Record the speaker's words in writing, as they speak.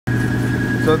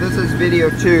So this is video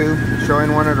 2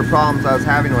 showing one of the problems I was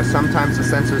having was sometimes the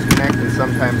sensors connect and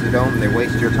sometimes they don't, and they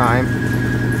waste your time.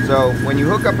 So when you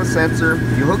hook up a sensor,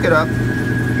 you hook it up,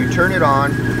 you turn it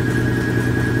on,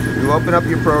 you open up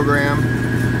your program,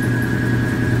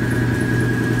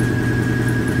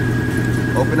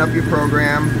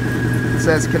 it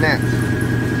says connect.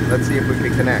 Let's see if we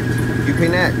can connect. You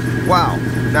connect. Wow,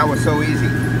 that was so easy.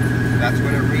 That's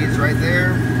what it reads right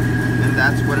there, and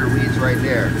that's what it reads right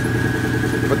there.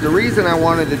 But the reason I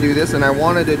wanted to do this, and I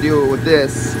wanted to do it with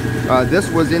this, this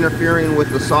was interfering with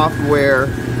the software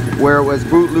where it was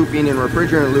boot looping and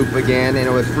refrigerant loop again, and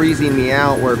it was freezing me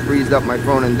out where it freezed up my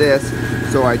phone and this.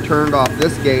 So I turned off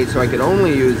this gauge so I could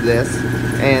only use this,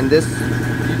 and this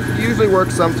usually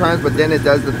works sometimes, but then it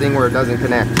does the thing where it doesn't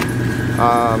connect.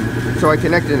 So I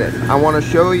connected it. I want to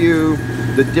show you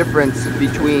the difference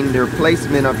between the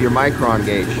replacement of your micron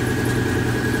gauge.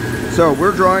 So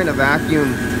we're drawing a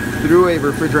vacuum through a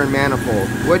refrigerant manifold,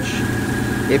 which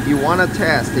if you want to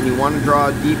test and you want to draw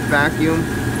a deep vacuum,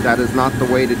 that is not the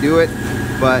way to do it.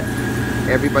 But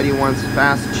everybody wants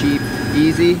fast, cheap,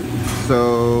 easy.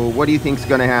 So what do you think is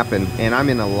going to happen? And I'm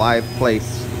in a live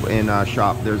place in a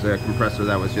shop. There's a compressor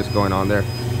that was just going on there.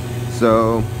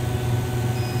 So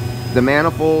the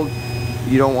manifold,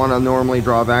 you don't want to normally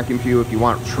draw a vacuum for you. If you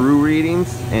want true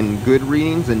readings and good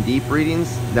readings and deep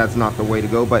readings, that's not the way to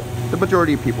go, but the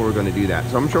majority of people are going to do that.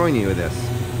 So I'm showing you this.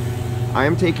 I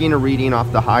am taking a reading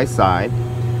off the high side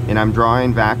and I'm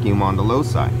drawing vacuum on the low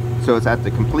side. So it's at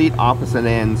the complete opposite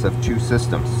ends of two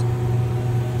systems.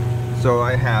 So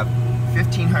I have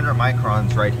 1500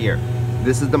 microns right here.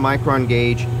 This is the micron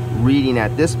gauge reading.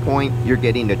 At this point, you're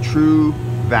getting the true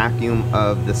vacuum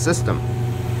of the system.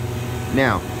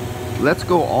 Now, let's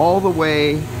go all the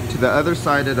way to the other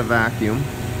side of the vacuum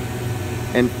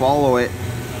and follow it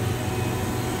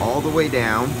all the way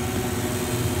down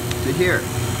to here.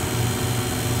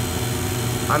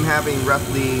 I'm having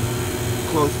roughly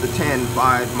close to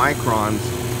 5 microns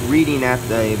reading at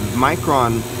the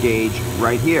micron gauge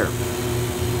right here.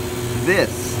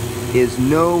 This is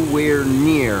nowhere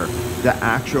near the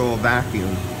actual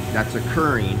vacuum that's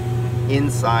occurring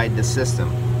inside the system.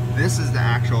 This is the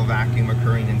actual vacuum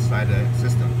occurring inside the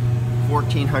system.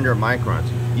 1400 microns.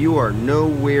 You are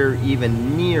nowhere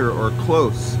even near or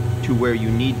close to where you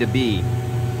need to be.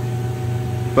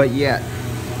 But yet,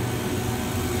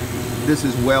 this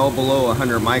is well below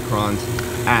 100 microns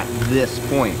at this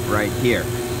point right here.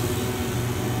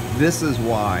 This is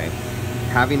why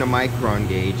having a micron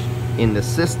gauge in the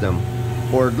system,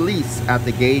 or at least at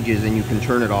the gauges, and you can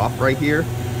turn it off right here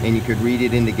and you could read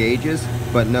it in the gauges,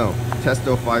 but no,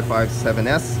 TESTO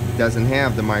 557S doesn't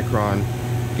have the micron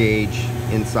gauge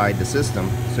inside the system,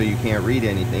 so you can't read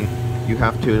anything. You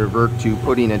have to revert to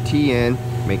putting a T in,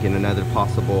 making another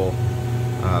possible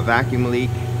vacuum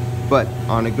leak. But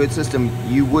on a good system,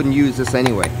 you wouldn't use this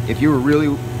anyway. If you were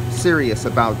really serious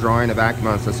about drawing a vacuum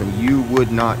on a system, you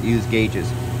would not use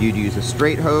gauges. You'd use a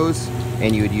straight hose,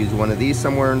 and you would use one of these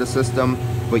somewhere in the system,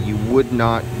 but you would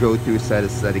not go through a set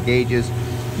of gauges.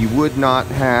 You would not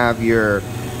have your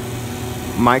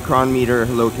micron meter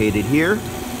located here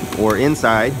or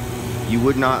inside. You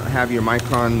would not have your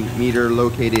micron meter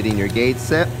located in your gauge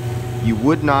set. You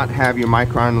would not have your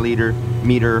micron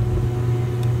meter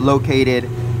located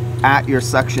at your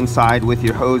suction side with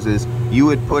your hoses. You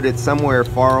would put it somewhere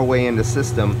far away in the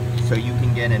system so you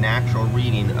can get an actual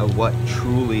reading of what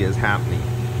truly is happening.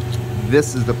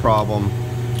 This is the problem,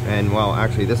 and well,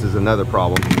 actually this is another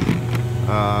problem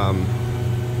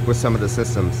with some of the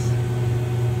systems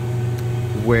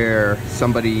where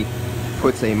somebody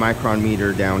puts a micron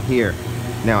meter down here.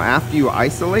 Now after you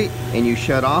isolate and you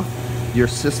shut off, your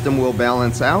system will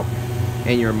balance out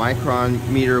and your micron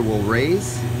meter will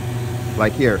raise.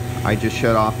 Like here, I just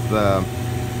shut off the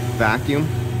vacuum.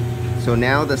 So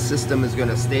now the system is going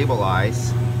to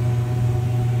stabilize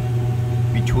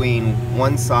between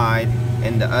one side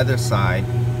and the other side,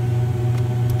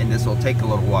 and this will take a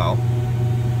little while.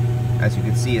 As you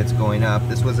can see, it's going up.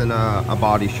 This was in a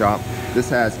body shop. This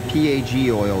has PAG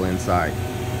oil inside,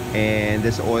 and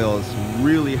this oil is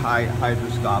really high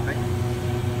hydroscopic.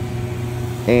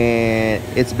 And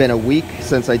it's been a week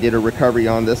since I did a recovery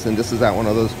on this, and this is at one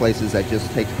of those places that just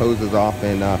takes hoses off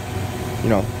and you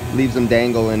know, leaves them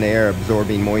dangle in the air,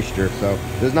 absorbing moisture. So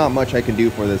there's not much I can do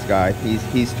for this guy.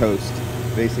 He's toast.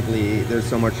 Basically, there's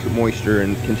so much moisture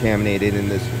and contaminated in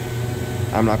this.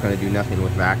 I'm not going to do nothing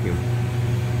with vacuum.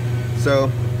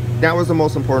 So that was the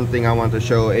most important thing I wanted to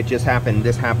show. It just happened,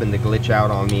 this happened to glitch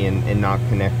out on me and not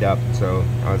connect up. So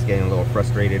I was getting a little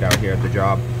frustrated out here at the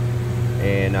job,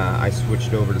 and I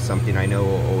switched over to something I know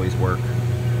will always work.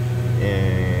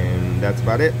 And that's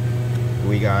about it.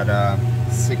 We got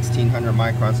 1600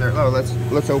 microns there. Oh,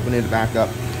 let's open it back up.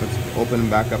 Let's open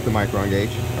back up the micron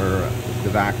gauge, or the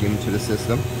vacuum to the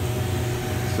system,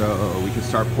 so we can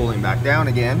start pulling back down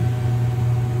again.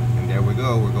 And there we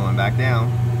go, we're going back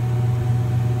down.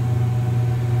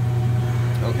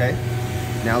 Okay,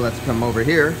 now let's come over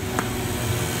here.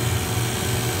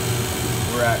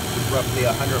 We're at roughly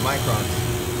 100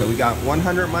 microns. So we got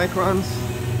 100 microns.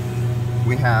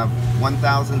 We have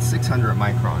 1,600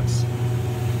 microns.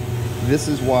 This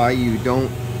is why you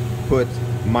don't put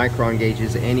micron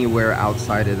gauges anywhere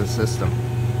outside of the system.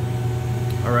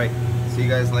 All right, see you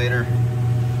guys later.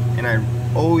 And I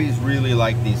always really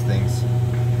like these things.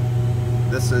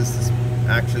 This is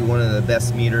actually one of the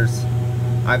best meters.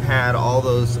 I've had all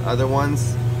those other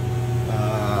ones,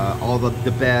 all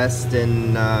the best,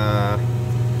 and oh,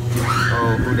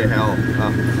 who the hell,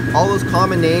 all those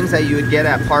common names that you would get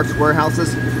at parts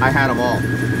warehouses, I had them all.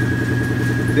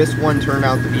 This one turned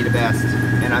out to be the best,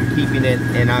 and I'm keeping it,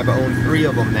 and I've owned 3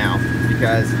 of them now,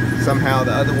 because somehow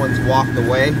the other ones walked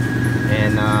away,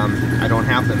 and I don't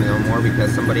have them no more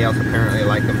because somebody else apparently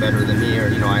liked them better than me, or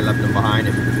you know, I left them behind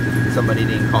and somebody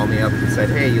didn't call me up and said,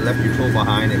 hey, you left your tool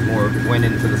behind, and more went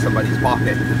into somebody's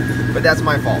pocket. But that's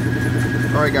my fault.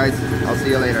 Alright guys, I'll see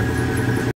you later.